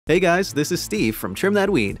Hey guys, this is Steve from Trim That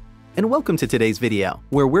Weed, and welcome to today's video,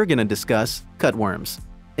 where we're going to discuss cutworms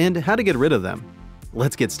and how to get rid of them.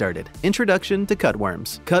 Let's get started. Introduction to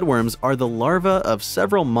cutworms. Cutworms are the larvae of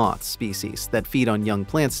several moth species that feed on young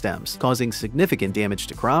plant stems, causing significant damage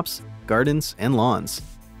to crops, gardens, and lawns.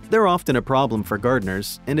 They're often a problem for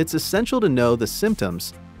gardeners, and it's essential to know the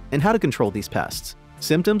symptoms and how to control these pests.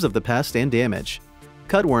 Symptoms of the pest and damage.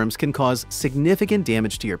 Cutworms can cause significant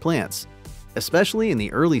damage to your plants, especially in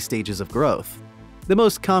the early stages of growth. The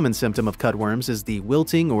most common symptom of cutworms is the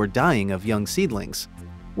wilting or dying of young seedlings,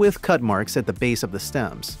 with cut marks at the base of the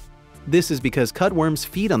stems. This is because cutworms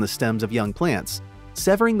feed on the stems of young plants,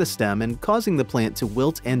 severing the stem and causing the plant to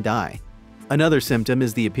wilt and die. Another symptom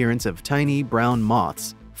is the appearance of tiny brown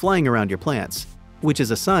moths flying around your plants, which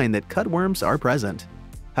is a sign that cutworms are present.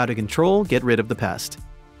 How to get rid of the pest.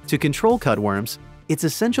 To control cutworms, it's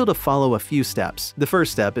essential to follow a few steps. The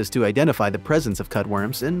first step is to identify the presence of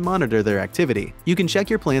cutworms and monitor their activity. You can check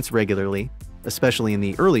your plants regularly, especially in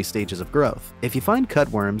the early stages of growth. If you find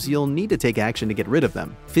cutworms, you'll need to take action to get rid of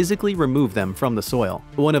them. Physically remove them from the soil.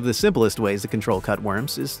 One of the simplest ways to control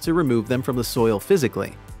cutworms is to remove them from the soil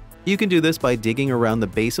physically. You can do this by digging around the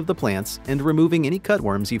base of the plants and removing any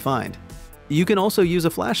cutworms you find. You can also use a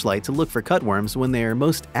flashlight to look for cutworms when they are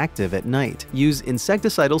most active at night. Use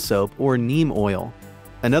insecticidal soap or neem oil.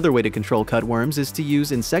 Another way to control cutworms is to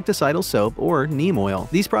use insecticidal soap or neem oil.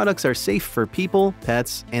 These products are safe for people,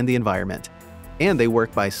 pets, and the environment, and they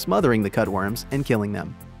work by smothering the cutworms and killing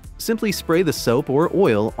them. Simply spray the soap or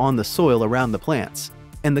oil on the soil around the plants,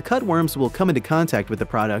 and the cutworms will come into contact with the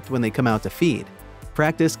product when they come out to feed.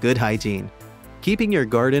 Practice good hygiene. Keeping your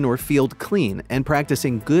garden or field clean and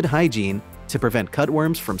practicing good hygiene to prevent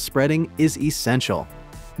cutworms from spreading is essential.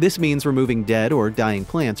 This means removing dead or dying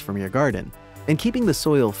plants from your garden and keeping the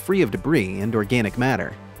soil free of debris and organic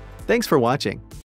matter. Thanks for watching.